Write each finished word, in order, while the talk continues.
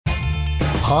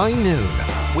High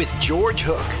Noon with George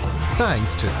Hook.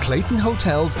 Thanks to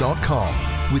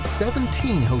ClaytonHotels.com with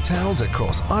 17 hotels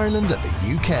across Ireland and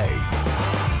the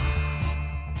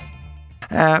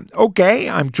UK. Okay,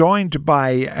 I'm joined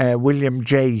by William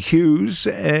J. Hughes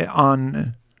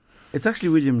on... It's actually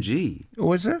William G.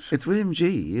 Oh, is it? It's William G.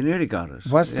 You nearly got it.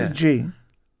 What's the G?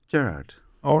 Gerard.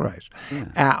 All right.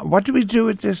 Yeah. What do we do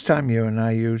at this time, you and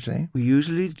I, usually? We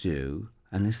usually do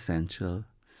an essential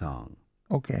song.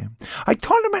 Okay. I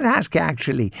thought I might ask you,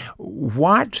 actually,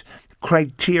 what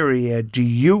criteria do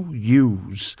you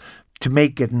use to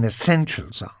make it an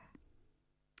essential song?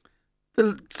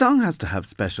 The song has to have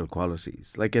special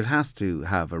qualities. Like, it has to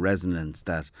have a resonance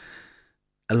that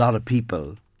a lot of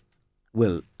people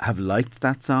will have liked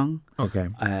that song. Okay.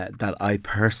 That I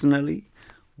personally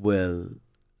will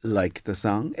like the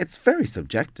song. It's very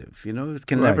subjective, you know, it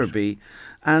can never be.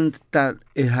 And that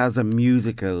it has a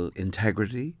musical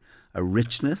integrity, a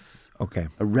richness,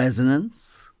 a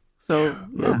resonance. So,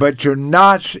 yeah. But you're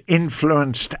not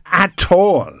influenced at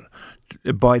all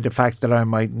by the fact that I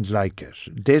mightn't like it.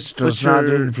 This does not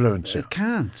influence it.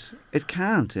 It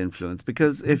can't influence,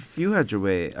 because if you had your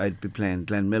way, I'd be playing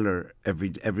Glenn Miller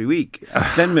every week.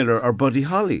 Glenn Miller or Buddy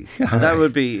Holly. And that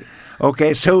would be...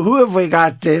 Okay, so who have we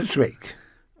got this week?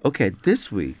 Okay, this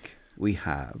week we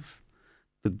have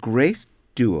the great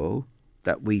duo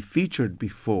that we featured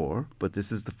before, but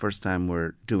this is the first time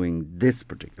we're doing this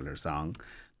particular song,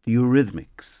 the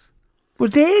Eurythmics. Were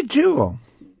they a duo?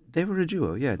 They were a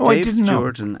duo, yeah. Oh, Dave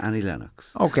Stewart and Annie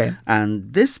Lennox. Okay.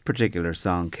 And this particular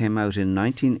song came out in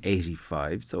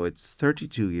 1985, so it's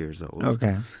 32 years old.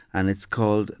 Okay. And it's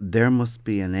called There Must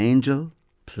Be an Angel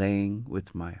Playing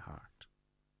With My Heart.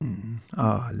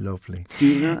 Oh, lovely. Do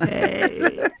you know?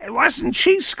 Wasn't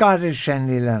she Scottish,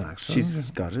 Annie Lennox? She's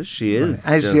Scottish. She is.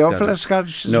 Is the awful Scottish?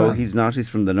 Scottish as no, well? He's not. He's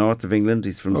from the north of England.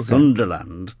 He's from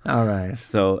Sunderland. All right.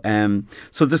 So,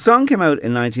 so the song came out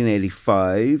in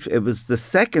 1985. It was the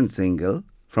second single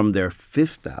from their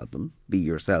fifth album, Be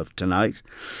Yourself Tonight.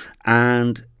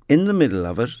 And in the middle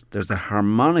of it, there's a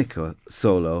harmonica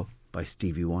solo by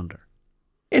Stevie Wonder.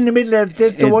 In the middle of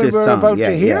the one we're song, about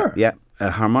to hear? Yeah. A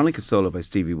harmonica solo by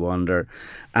Stevie Wonder,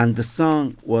 and the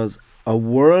song was a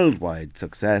worldwide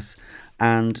success,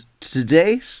 and to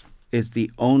date is the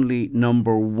only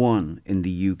number one in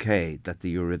the UK that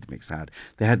the Eurythmics had.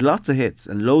 They had lots of hits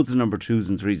and loads of number 2s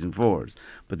and 3s and 4s,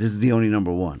 but this is the only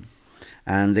number one.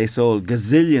 And they sold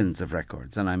gazillions of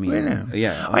records. And I mean,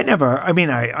 yeah. I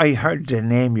heard the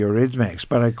name Eurythmics,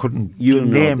 but I couldn't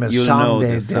name a song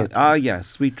they did. Yeah,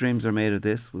 Sweet Dreams Are Made of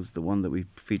This was the one that we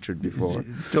featured before.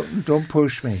 Don't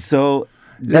push me. So...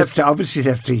 obviously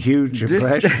left a huge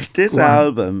impression. This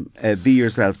album, Be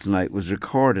Yourself Tonight, was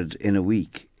recorded in a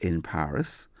week in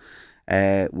Paris,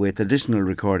 with additional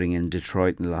recording in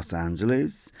Detroit and Los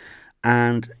Angeles.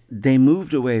 And they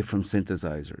moved away from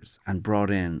synthesizers and brought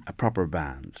in a proper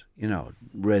band, you know,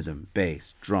 rhythm,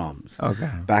 bass, drums,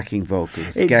 backing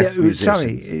vocals, guest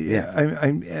musicians. Sorry,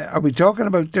 are we talking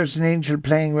about There's an Angel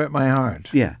Playing With My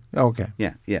Heart? Yeah. Okay.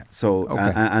 Yeah. So,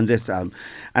 and this album.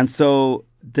 And so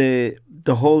the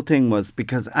whole thing was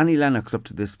because Annie Lennox up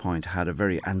to this point had a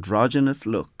very androgynous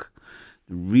look,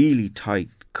 really tight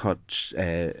cut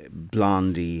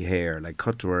blondie hair, like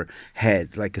cut to her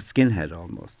head, like a skinhead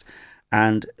almost.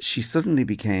 And she suddenly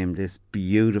became this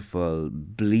beautiful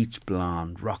bleach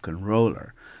blonde rock and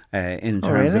roller in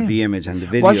terms of the image and the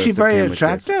videos. Was she very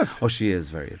attractive? Oh, she is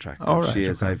very attractive. Right, she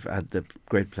is. I've had the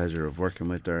great pleasure of working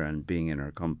with her and being in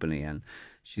her company, and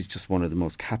she's just one of the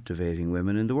most captivating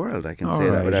women in the world. I can say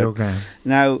that without.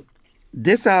 Now,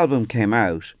 this album came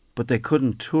out, but they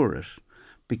couldn't tour it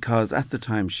because at the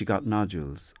time she got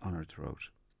nodules on her throat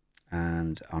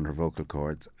and on her vocal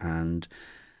cords, and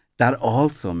that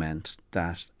also meant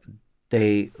that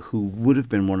they, who would have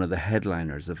been one of the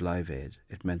headliners of Live Aid,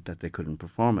 it meant that they couldn't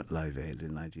perform at Live Aid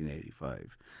in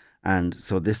 1985. And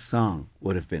so this song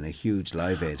would have been a huge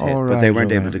Live Aid hit, but they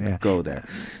weren't able to go there.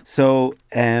 So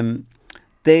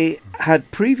they had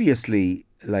previously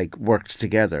worked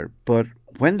together, but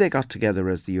when they got together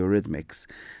as the Eurythmics,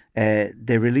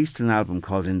 they released an album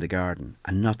called In the Garden,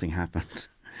 and nothing happened.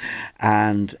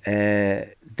 And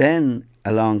then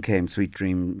along came Sweet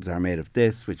Dreams Are Made of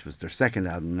This, which was their second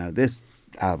album. Now this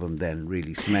album then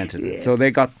really cemented it. So they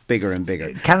got bigger and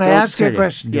bigger. Can I ask you a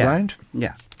question, do you mind?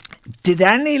 Yeah. Did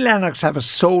Annie Lennox have a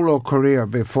solo career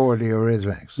before the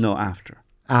Eurythmics? No, after.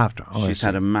 After. She's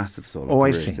had a massive solo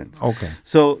career since. Okay.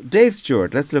 So Dave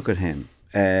Stewart, let's look at him.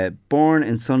 Born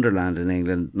in Sunderland in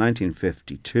England,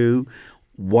 1952.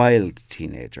 wild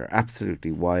teenager,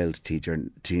 absolutely wild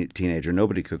teenager.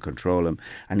 Nobody could control him.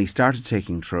 And he started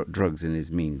taking drugs in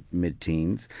his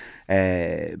mid-teens.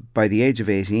 By the age of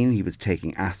 18, he was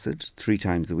taking acid 3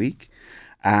 times a week.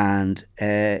 And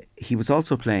he was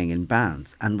also playing in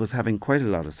bands and was having quite a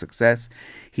lot of success.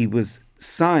 He was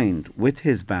signed with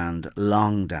his band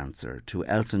Long Dancer to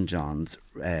Elton John's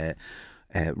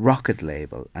Rocket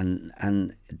label,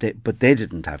 but they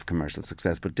didn't have commercial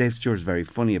success. But Dave Stewart's very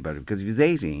funny about it, because he was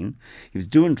 18, he was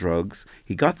doing drugs,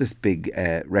 he got this big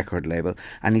record label,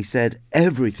 and he said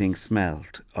everything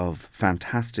smelled of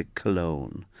fantastic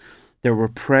cologne. There were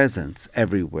presents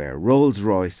everywhere, Rolls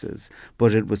Royces,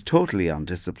 but it was totally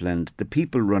undisciplined. The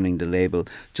people running the label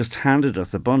just handed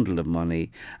us a bundle of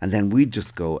money, and then we'd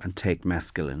just go and take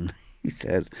mescaline, he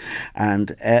said.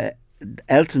 And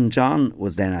Elton John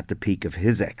was then at the peak of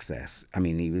his excess. I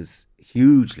mean, he was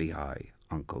hugely high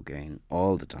on cocaine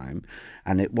all the time.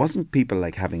 And it wasn't people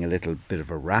like having a little bit of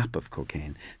a wrap of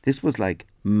cocaine. This was like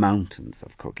mountains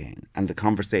of cocaine. And the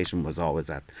conversation was always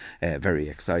very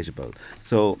excitable.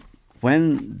 So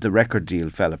when the record deal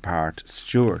fell apart,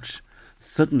 Stewart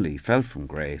suddenly fell from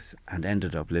grace and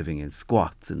ended up living in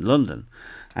squats in London.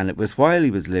 And it was while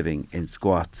he was living in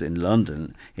squats in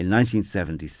London in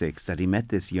 1976 that he met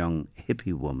this young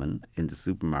hippie woman in the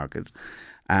supermarket,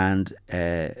 and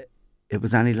it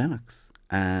was Annie Lennox.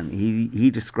 And he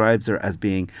describes her as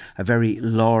being a very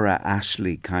Laura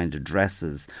Ashley kind of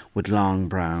dresses with long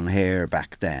brown hair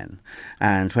back then.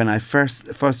 And when I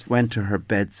first went to her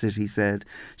bedsit, he said,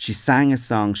 she sang a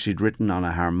song she'd written on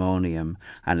a harmonium,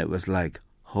 and it was like,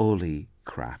 holy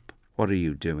crap, what are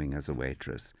you doing as a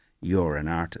waitress? You're an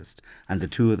artist. And the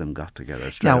two of them got together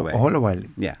straight away. Now, hold a while.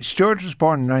 Yeah. Stewart was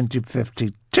born in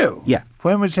 1952. Yeah.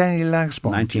 When was Annie Lennox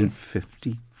born?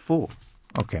 1954.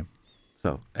 Okay.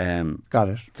 So, got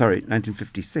it. Sorry,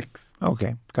 1956.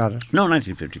 Okay, got it. No,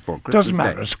 1954. Christmas Doesn't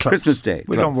matter. Day. It's close. Christmas Day.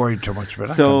 We close. don't worry too much about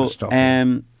that kind of stuff.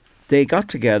 So, they got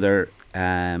together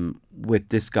with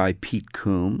this guy Pete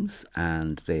Coombs,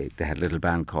 and they had a little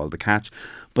band called The Catch.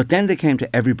 But then they came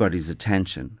to everybody's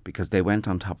attention because they went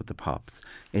on Top of the Pops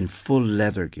in full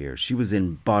leather gear. She was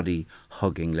in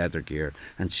body-hugging leather gear,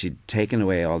 and she'd taken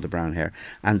away all the brown hair.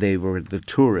 And they were the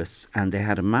Tourists, and they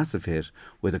had a massive hit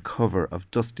with a cover of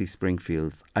Dusty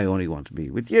Springfield's I Only Want to Be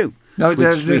With You. No,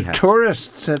 there's the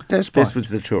Tourists at this point. This was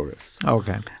the Tourists.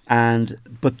 Okay.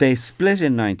 But they split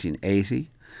in 1980.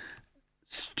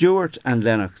 Stewart and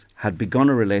Lennox had begun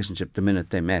a relationship the minute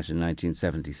they met in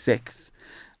 1976.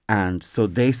 And so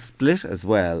they split as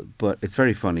well. But it's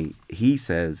very funny. He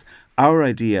says, our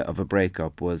idea of a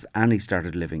breakup was Annie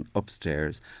started living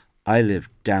upstairs. I lived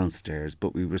downstairs,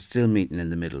 but we were still meeting in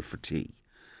the middle for tea.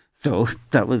 So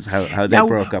that was how they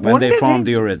broke up, and they formed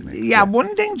the Eurythmics. Yeah,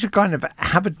 one thing to kind of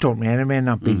haven't told me, and it may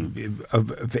not be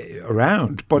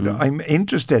around, but I'm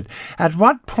interested. At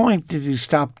what point did he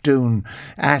stop doing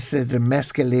acid and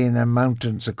mescaline and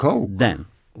mountains of coke? Then,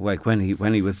 like when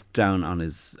he was down on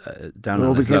his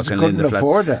luck and couldn't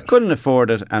afford it. Couldn't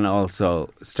afford it, and also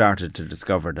started to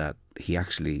discover that he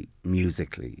actually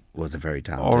musically was a very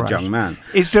talented young man.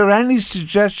 Is there any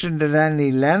suggestion that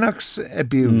Annie Lennox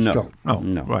abused him?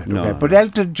 No. Right, no. Okay. But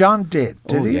Elton John did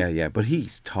he? Yeah. But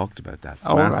he's talked about that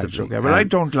Right, massively. okay. Well, I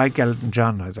don't like Elton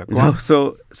John either.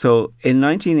 So in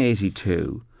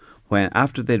 1982, when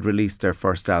after they'd released their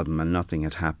first album and nothing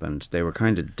had happened, they were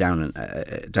kind of down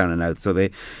and out. So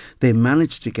they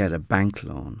managed to get a bank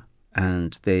loan,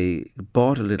 and they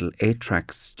bought a little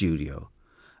 8-track studio.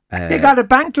 They got a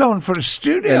bank loan for a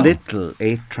studio? A little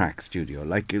 8-track studio,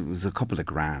 like it was a couple of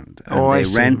grand. And I they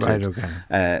see. rented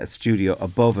a studio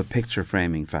above a picture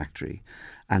framing factory.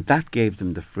 And that gave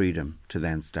them the freedom to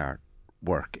then start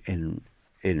work in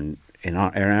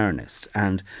earnest.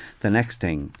 And the next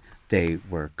thing, they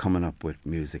were coming up with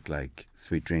music like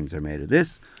Sweet Dreams Are Made of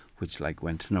This, which like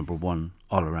went to number 1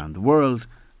 all around the world.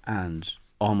 And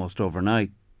almost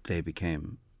overnight, they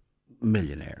became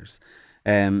millionaires.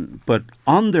 But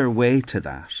on their way to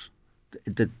that,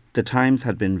 the times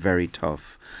had been very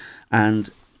tough, and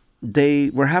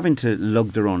they were having to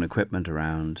lug their own equipment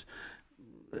around.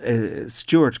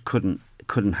 Stewart couldn't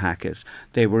hack it.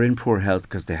 They were in poor health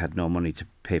because they had no money to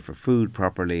pay for food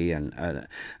properly, and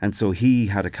so he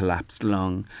had a collapsed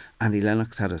lung. Annie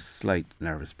Lennox had a slight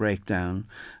nervous breakdown.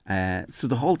 So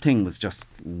the whole thing was just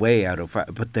way out of.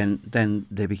 But then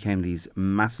they became these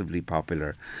massively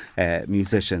popular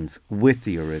musicians with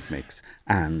the Eurythmics,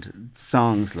 and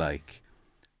songs like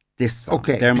this song,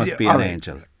 There Must Be an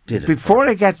Angel. Before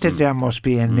I get to There Must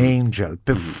Be an Angel,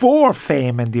 before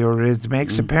fame and the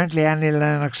Eurythmics, apparently Annie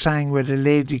Lennox sang with a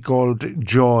lady called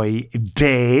Joy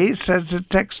Day, says the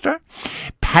texter.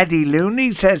 Paddy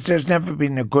Looney says there's never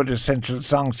been a good Essential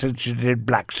song since you did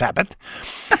Black Sabbath.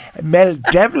 Mel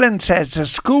Devlin says a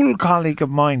school colleague of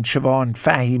mine, Siobhan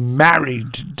Fahey,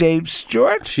 married Dave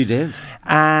Stewart. She did.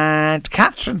 And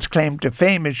Catherine's claim to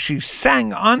fame is she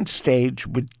sang on stage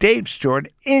with Dave Stewart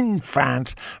in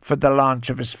France for the launch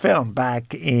of his film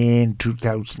back in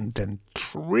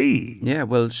 2003. Yeah,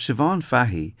 well, Siobhan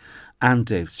Fahey and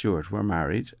Dave Stewart were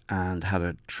married and had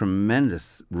a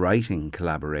tremendous writing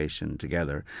collaboration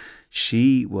together.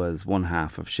 She was one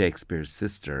half of Shakespeare's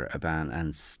Sister, a band,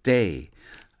 and Stay,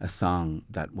 a song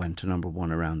that went to number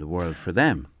one around the world for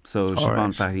them. So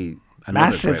Siobhan Fahey,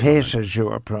 massive hit, as you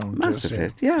are prone massive to say.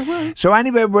 Hit, yeah. Well, so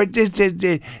anyway, what is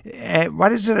it? I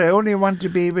only want to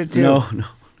be with you. No,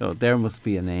 There Must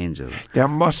Be an Angel. There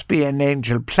Must Be an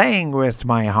Angel, Playing With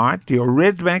My Heart, the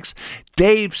Eurythmics,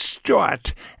 Dave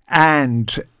Stewart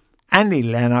and Annie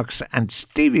Lennox and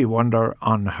Stevie Wonder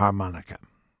on harmonica.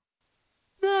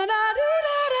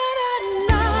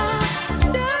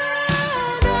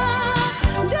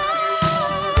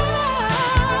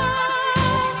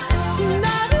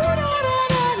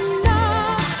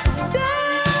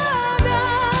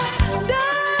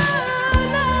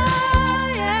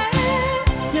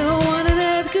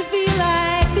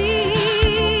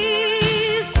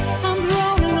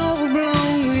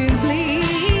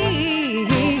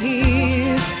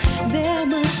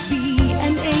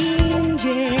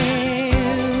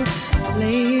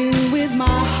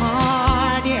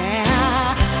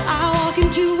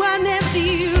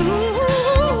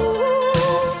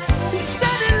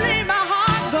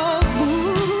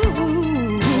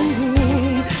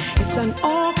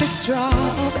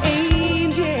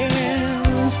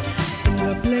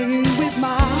 Playing with my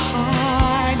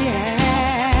heart, yeah.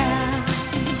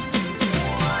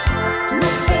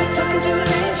 Must be talking to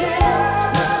an angel.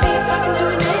 Must be talking to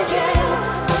an angel.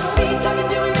 Must be talking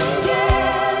to an angel.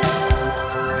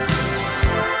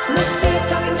 Must be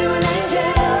talking to an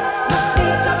angel. Must be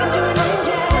talking to an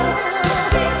angel.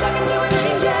 Must be talking to an angel.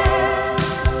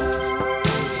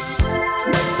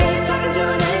 Must be talking to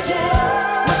an angel.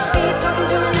 Must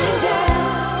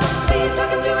be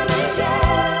talking to an angel. Must be talking to an angel.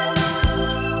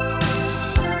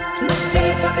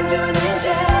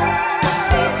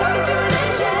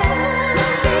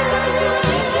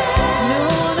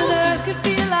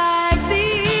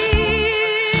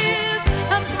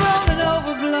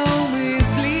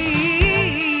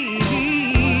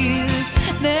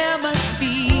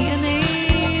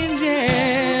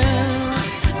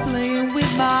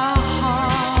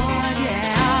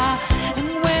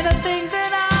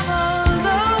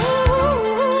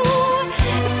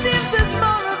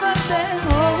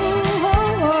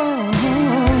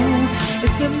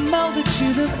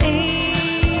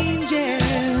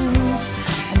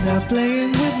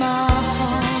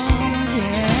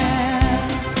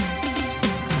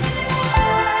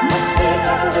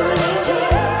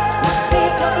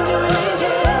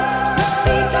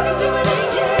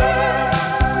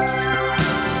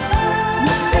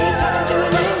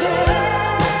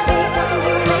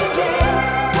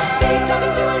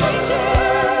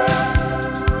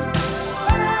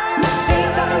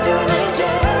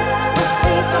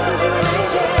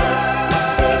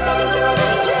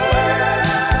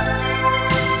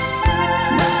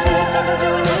 Talking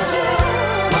to an angel,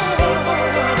 must be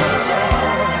talking to an angel,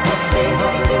 must be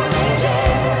talking to an angel.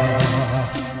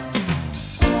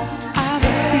 I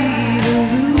must be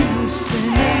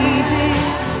hallucinating,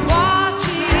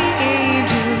 watching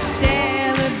angels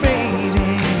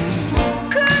celebrating.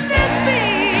 Could this be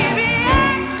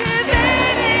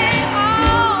reactivating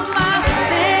all my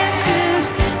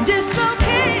senses,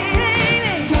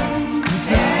 dislocating? This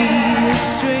must be a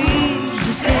strange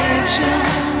deception.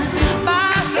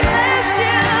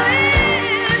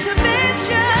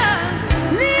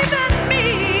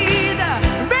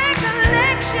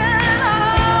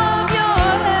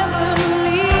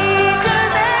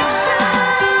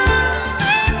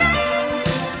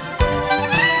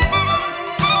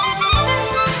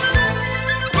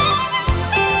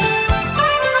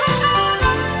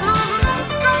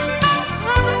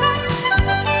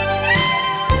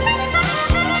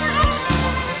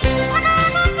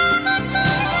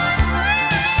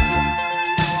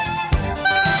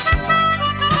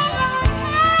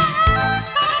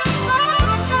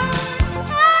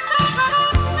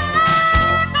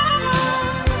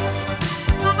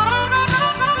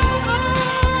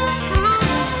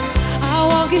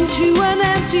 Into an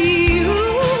empty room,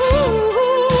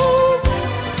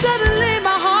 suddenly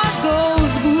my heart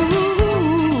goes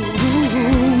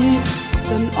boom.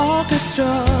 It's an orchestra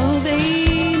of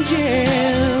angels,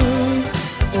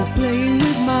 all playing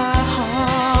with my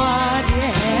heart,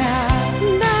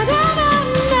 yeah.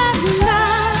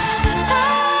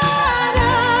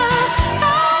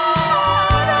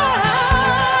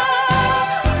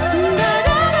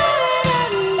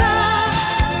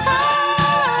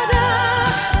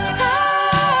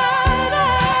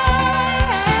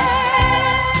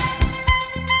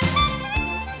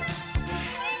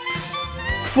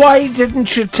 Why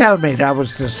didn't you tell me that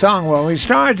was the song when we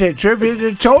started? Sure, if you'd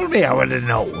have told me, I would have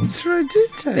known. Sure, I did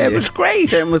tell you. It was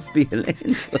great. There Must Be an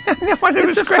Angel. Well,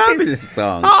 It's a great. fabulous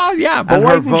song. Oh, yeah, but And why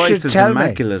her didn't you voice is tell me?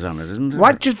 immaculate on it, isn't it?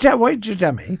 Why did you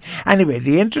tell me? Anyway,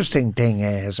 the interesting thing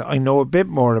is, I know a bit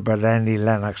more about Annie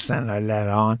Lennox than I let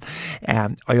on.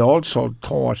 I also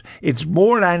thought it's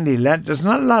more Annie Lennox. There's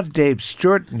not a lot of Dave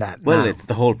Stewart in that. Well, now. it's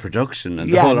the whole production and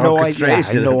Yeah, the whole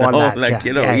orchestration. I know and all the whole, that, like,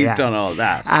 yeah. he's done all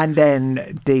that. And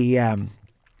then the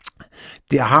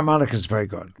harmonica is very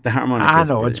good. The harmonica I is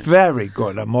know, brilliant. it's very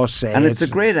good, I must say. And it's a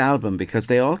great album because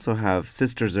they also have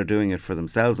Sisters Are Doing It For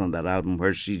Themselves on that album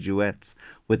where she duets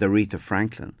with Aretha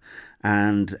Franklin.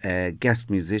 And guest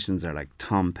musicians are like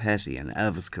Tom Petty and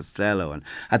Elvis Costello. And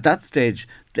at that stage,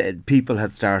 people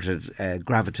had started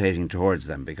gravitating towards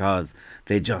them because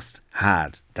they just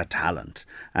had the talent.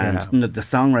 And the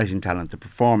songwriting talent, the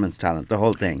performance talent, the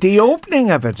whole thing. The opening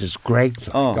of it is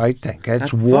great, I think. It's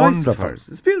that voice of wonderful. hers,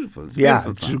 it's beautiful. It's a Yeah,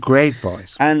 beautiful it's song. a great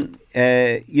voice. And,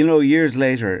 years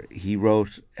later, he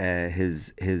wrote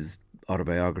his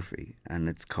autobiography, and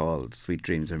it's called Sweet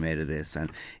Dreams Are Made of This.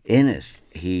 And in it,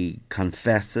 he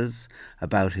confesses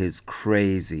about his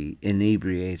crazy,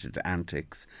 inebriated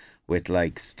antics with,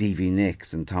 like, Stevie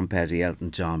Nicks and Tom Petty,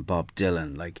 Elton John, Bob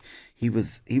Dylan. Like, he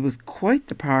was quite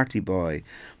the party boy.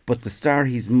 But the star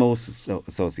he's most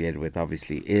associated with,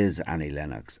 obviously, is Annie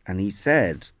Lennox. And he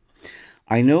said,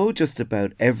 "I know just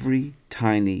about every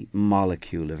tiny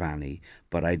molecule of Annie,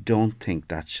 but I don't think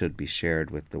that should be shared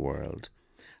with the world.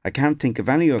 I can't think of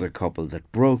any other couple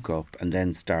that broke up and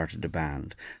then started a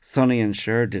band. Sonny and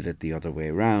Cher did it the other way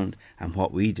round, and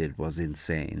what we did was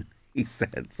insane," he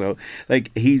said. So, like,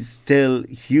 he's still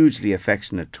hugely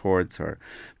affectionate towards her.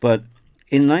 But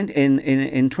in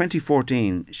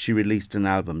 2014, she released an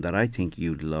album that I think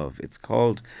you'd love. It's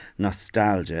called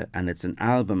Nostalgia, and it's an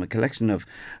album, a collection of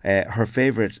her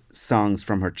favourite songs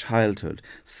from her childhood,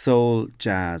 soul,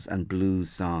 jazz and blues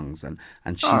songs, and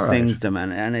she sings them,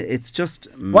 and it's just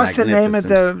What's the name of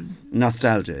the...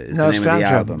 Nostalgia is the name of the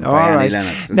album by All Annie right.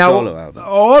 Lennox, a Now, solo album.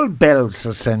 all Bell's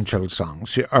Essential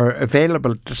Songs are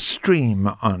available to stream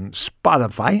on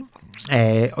Spotify.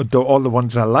 All the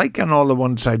ones I like and all the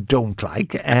ones I don't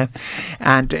like.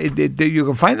 And you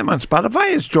can find them on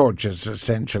Spotify as George's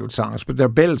Essential Songs, but they're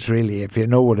Bill's really, if you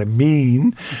know what I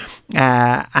mean.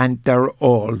 And they're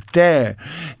all there.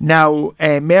 Now,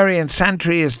 Marion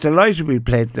Santry is delighted we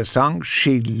played the song.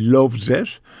 She loves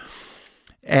it.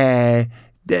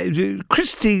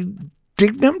 Christy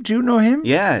Dignam, do you know him?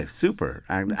 Yeah, super.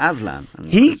 And Aslan. And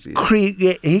He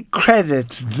Christy. he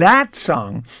credits that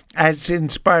song as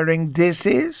inspiring This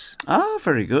Is. Ah,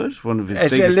 very good. One of his As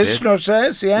biggest a listener hits.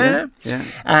 says, yeah. Yeah.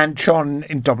 And Sean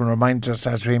in Dublin reminds us,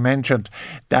 as we mentioned,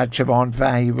 that Siobhan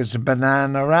Fahey was a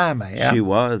Bananarama. Yeah? She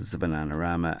was a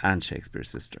Bananarama and Shakespeare's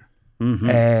sister.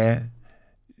 Suddenly,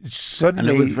 And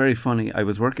it was very funny. I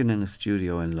was working in a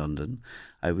studio in London.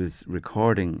 I was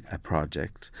recording a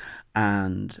project,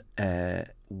 and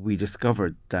we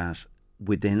discovered that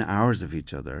within hours of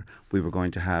each other, we were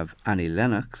going to have Annie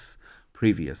Lennox,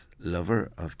 previous lover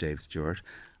of Dave Stewart,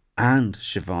 and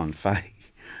Siobhan Fahey,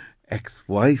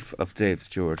 ex-wife of Dave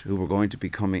Stewart, who were going to be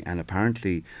coming, and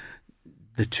apparently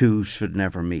the two should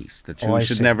never meet. The two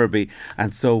should never be.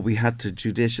 And so we had to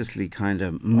judiciously kind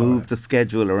of move the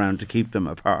schedule around to keep them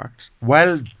apart.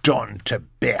 well done to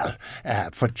Bill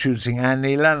for choosing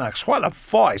Annie Lennox. What a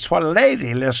voice, what a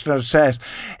lady, listener says.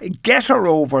 Get her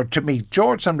over to meet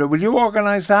George someday. Will you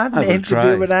organise that? I An will interview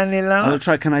try. with Annie Lennox? I will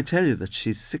try. Can I tell you that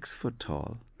she's 6 foot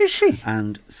tall? Is she?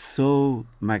 And so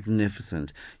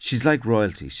magnificent. She's like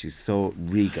royalty. She's so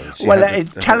regal. She Well, has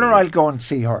tell her I'll go and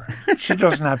see her. She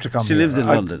doesn't have to come She here. lives in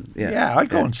London. Yeah, I'll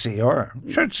go and see her.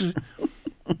 Sure,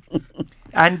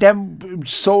 and then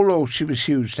solo, she was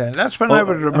huge then. That's when I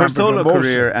would remember her solo the most.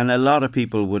 career, and a lot of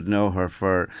people would know her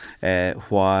for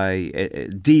why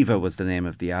Diva was the name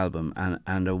of the album,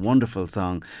 and a wonderful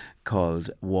song called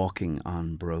Walking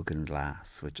on Broken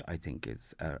Glass, which I think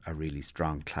is a really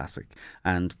strong classic,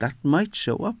 and that might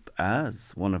show up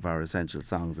as one of our essential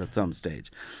songs at some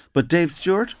stage. But Dave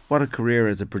Stewart, what a career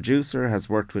as a producer, has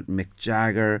worked with Mick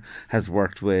Jagger, has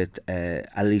worked with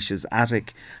Alicia's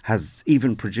Attic, has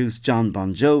even produced John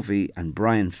Bon Jovi and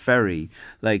Brian Ferry.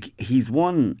 Like, he's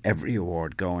won every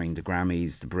award going, the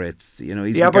Grammys, the Brits, you know.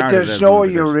 He's Yeah, but regarded there's as no one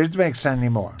of the great- Eurythmics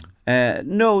anymore.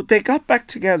 No, they got back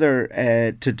together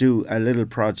to do a little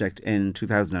project in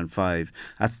 2005.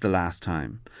 That's the last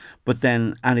time. But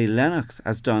then Annie Lennox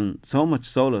has done so much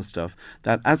solo stuff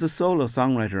that as a solo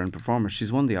songwriter and performer,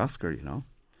 she's won the Oscar, you know.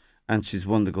 And she's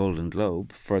won the Golden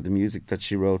Globe for the music that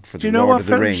she wrote for Do you The know Lord what of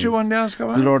the film Rings. she won the Oscar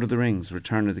for? The Lord of the Rings,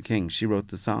 Return of the King. She wrote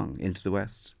the song Into the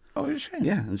West. Oh, is she?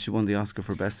 Yeah, and she won the Oscar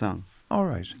for Best Song. All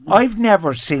right. I've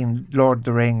never seen Lord of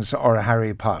the Rings or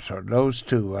Harry Potter. Those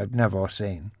two I've never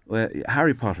seen. Well,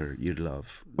 Harry Potter you'd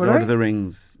love. Would Lord I? of the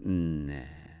Rings, nah.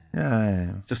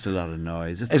 Yeah. It's just a lot of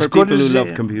noise. It's As for good people who as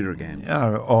love computer games.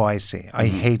 Oh, I see. I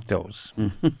hate those.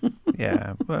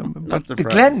 Yeah. But Not the surprised.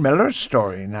 Glenn Miller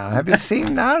story now, have you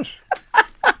seen that?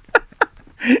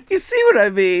 You see what I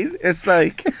mean? It's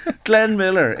like Glenn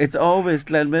Miller. It's always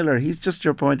Glenn Miller. He's just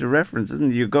your point of reference,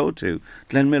 isn't it? You go to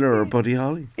Glenn Miller or Buddy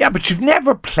Holly. Yeah, but you've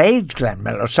never played Glenn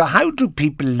Miller, so how do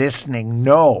people listening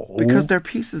know? Because they're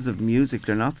pieces of music,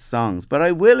 they're not songs. But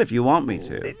I will if you want me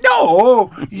to.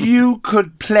 No, you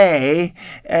could play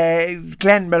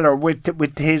Glenn Miller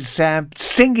with his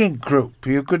singing group.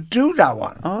 You could do that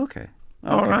one. Oh, okay.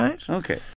 All right. Okay.